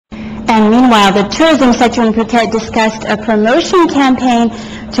And meanwhile, the tourism sector in Phuket discussed a promotion campaign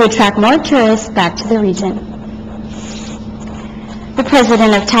to attract more tourists back to the region. The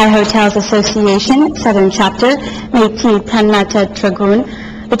president of Thai Hotels Association, Southern Chapter, Meiti Thanata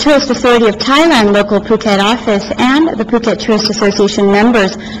Tragun, the Tourist Authority of Thailand local Phuket office, and the Phuket Tourist Association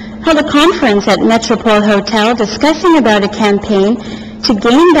members held a conference at Metropole Hotel discussing about a campaign to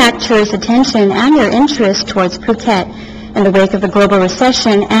gain back tourist attention and their interest towards Phuket in the wake of the global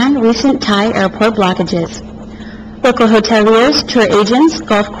recession and recent Thai airport blockages. Local hoteliers, tour agents,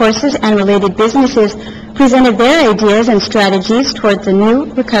 golf courses, and related businesses presented their ideas and strategies towards the new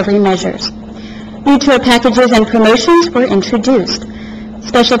recovery measures. New tour packages and promotions were introduced.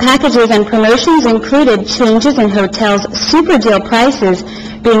 Special packages and promotions included changes in hotels' super deal prices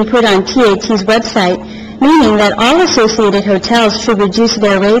being put on TAT's website, meaning that all associated hotels should reduce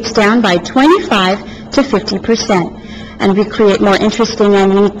their rates down by 25 to 50%, and recreate more interesting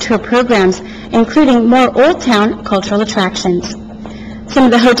and unique tour programs, including more Old Town cultural attractions. Some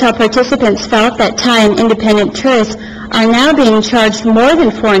of the hotel participants felt that Thai and independent tourists are now being charged more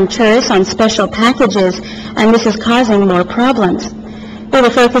than foreign tourists on special packages, and this is causing more problems. They will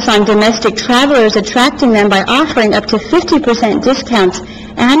focus on domestic travelers, attracting them by offering up to 50% discounts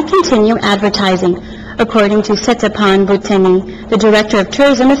and continue advertising, according to Setapan Bhuttani, the Director of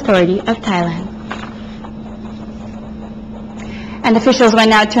Tourism Authority of Thailand. And officials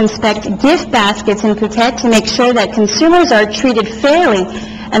went out to inspect gift baskets in Phuket to make sure that consumers are treated fairly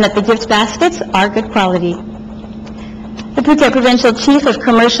and that the gift baskets are good quality. The Phuket Provincial Chief of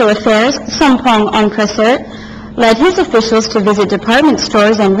Commercial Affairs, Sampong Onprasert, led his officials to visit department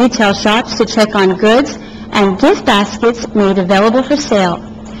stores and retail shops to check on goods and gift baskets made available for sale.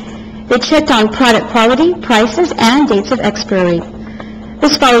 They checked on product quality, prices, and dates of expiry.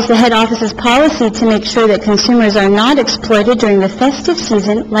 This follows the head office's policy to make sure that consumers are not exploited during the festive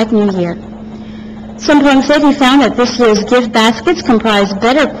season like New Year. Sampong said he found that this year's gift baskets comprise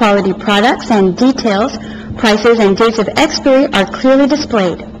better quality products and details, prices, and dates of expiry are clearly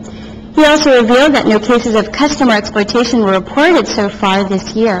displayed. He also revealed that no cases of customer exploitation were reported so far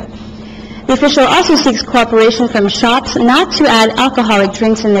this year. The official also seeks cooperation from shops not to add alcoholic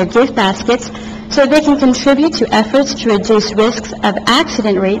drinks in their gift baskets so they can contribute to efforts to reduce risks of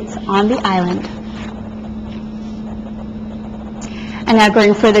accident rates on the island. And now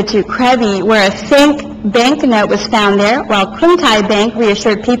going further to Krabi, where a fake banknote was found there, while Krung Thai Bank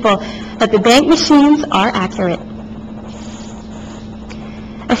reassured people that the bank machines are accurate.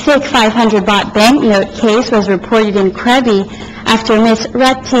 A fake 500 baht banknote case was reported in Krabi after Miss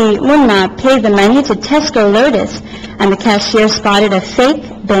Rati Munna paid the money to Tesco Lotus and the cashier spotted a fake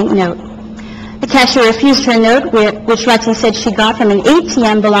banknote. The cashier refused her note, which Rati said she got from an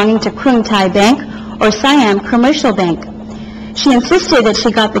ATM belonging to Krung Thai Bank or Siam Commercial Bank. She insisted that she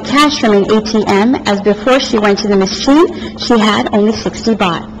got the cash from an ATM, as before she went to the machine, she had only 60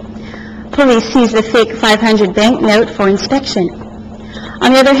 baht. Police seized the fake 500 banknote for inspection.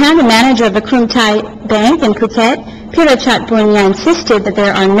 On the other hand, the manager of the Krung Thai Bank in Phuket, Pirachat Bunya, insisted that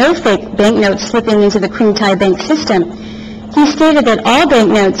there are no fake banknotes slipping into the Krung Thai Bank system. He stated that all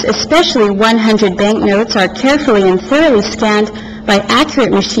banknotes, especially 100 banknotes, are carefully and thoroughly scanned by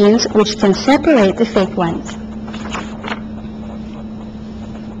accurate machines which can separate the fake ones.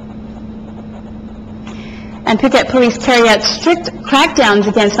 And Phuket police carry out strict crackdowns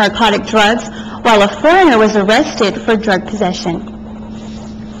against narcotic drugs while a foreigner was arrested for drug possession.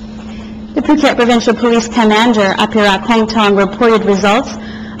 The Phuket Provincial Police Commander, Apirak Hongtong, reported results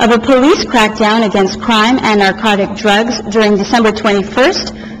of a police crackdown against crime and narcotic drugs during December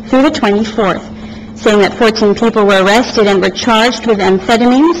 21st through the 24th, saying that 14 people were arrested and were charged with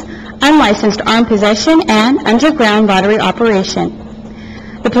amphetamines, unlicensed armed possession, and underground lottery operation.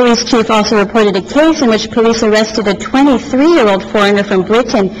 The police chief also reported a case in which police arrested a 23-year-old foreigner from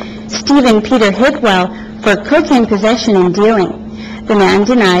Britain, Stephen Peter Hidwell, for cocaine possession and dealing. The man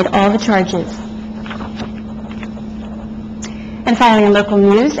denied all the charges. And finally, in local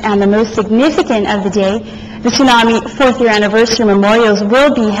news, and the most significant of the day, the Tsunami 4th year anniversary memorials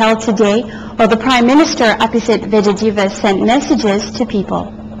will be held today, while the Prime Minister Abhisit Vejjajiva sent messages to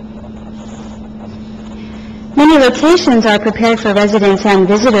people. Many locations are prepared for residents and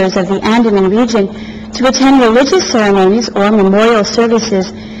visitors of the Andaman region to attend religious ceremonies or memorial services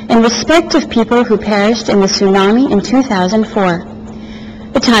in respect of people who perished in the tsunami in 2004.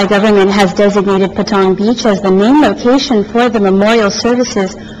 The Thai government has designated Patong Beach as the main location for the memorial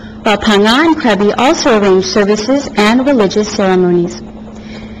services, while Phang and Krabi also arrange services and religious ceremonies.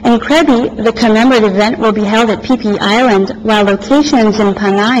 In Krabi, the commemorative event will be held at Phi Phi Island, while locations in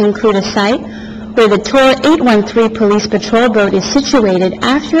Phang include a site where the Tor 813 police patrol boat is situated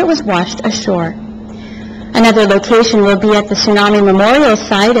after it was washed ashore. Another location will be at the Tsunami Memorial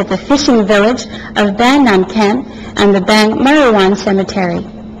Site at the fishing village of Ban Nam Camp and the Bang Marawan Cemetery.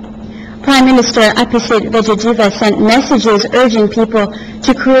 Prime Minister Abhisit Vejjajiva sent messages urging people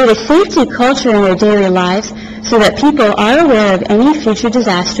to create a safety culture in their daily lives so that people are aware of any future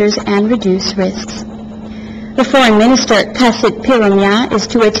disasters and reduce risks. The Foreign Minister, Kasit Piromya, is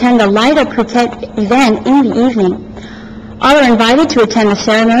to attend the Light Up Phuket event in the evening. All are invited to attend the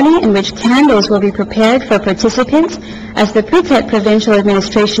ceremony in which candles will be prepared for participants as the Phuket Provincial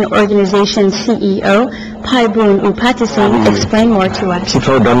Administration Organization CEO, Paibun Upatising, explained more to us.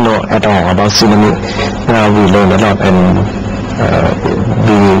 People don't know at all about tsunami. Now we learn a lot, and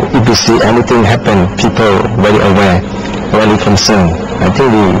if we see anything happen, people very aware, very concerned. I think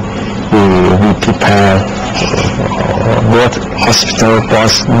we prepare both hospital,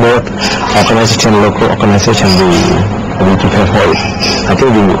 both organization, local organization, we prepare for it. I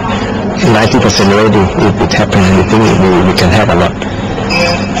think 90% ready. If it happens, anything, we can have a lot.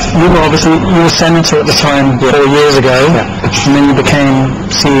 You were senator at the time 4 years ago, and then you became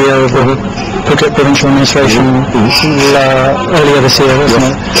CEO of the Phuket Provincial Administration earlier this year, wasn't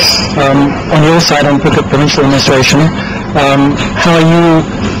it? On your side, on Phuket Provincial Administration, how are you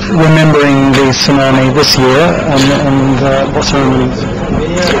remembering the tsunami this year, and what ceremonies?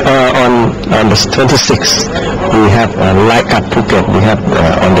 On the 26th, we have Light Up Phuket. We have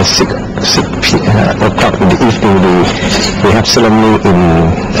on the 6 o'clock in the evening, we have ceremony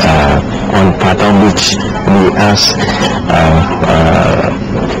on Patong Beach. We ask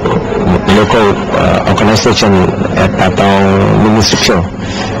local organization at Patong Municipal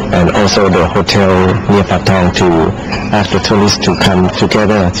and also the hotel near Patong to ask the tourists to come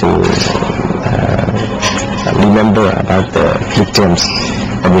together to remember about the victims,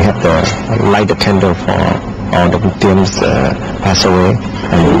 and we have to light the candle for all the victims pass away.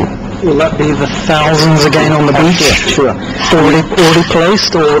 And will that be the thousands again on the beach? Yeah, sure. Already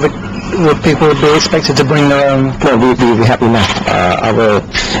placed, or would people be expected to bring their own? No, we have enough. Our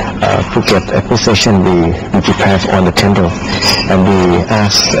Phuket administration, we prepare on the candle, and we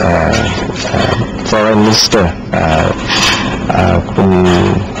ask Foreign Minister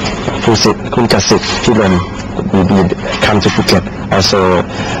Krung Thai will come to Phuket. Also,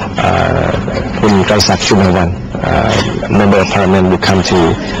 Krung Thai Member of Parliament will come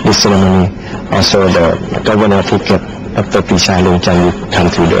to this ceremony. Also, the Governor of Phuket, Dr. Pichai Longchan, will come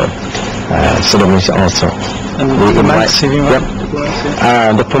to the ceremony also. And we invite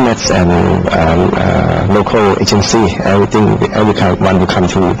diplomats and local agency, everyone will come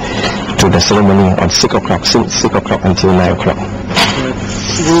to the ceremony on 6 o'clock until 9 o'clock.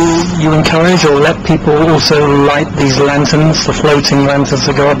 Will you encourage or let people also light these lanterns, the floating lanterns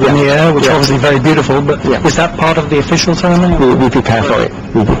that go up in the air, which are obviously very beautiful, but is that part of the official ceremony? We prepare for it.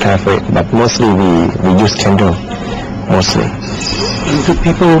 But mostly we use candle, mostly. And do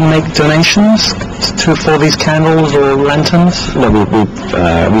people make donations for these candles or lanterns? No,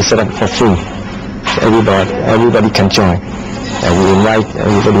 we set up for free. Everybody can join. We invite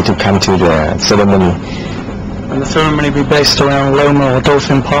everybody to come to the ceremony. And the ceremony will be based around Loma or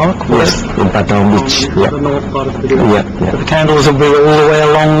Dolphin Park? Yes, in Patong Beach. The north part of the beach. Yeah. The candles will be all the way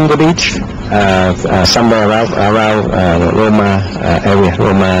along the beach? Somewhere around Roma area,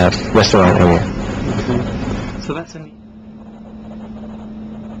 Roma restaurant area. Okay. So that's in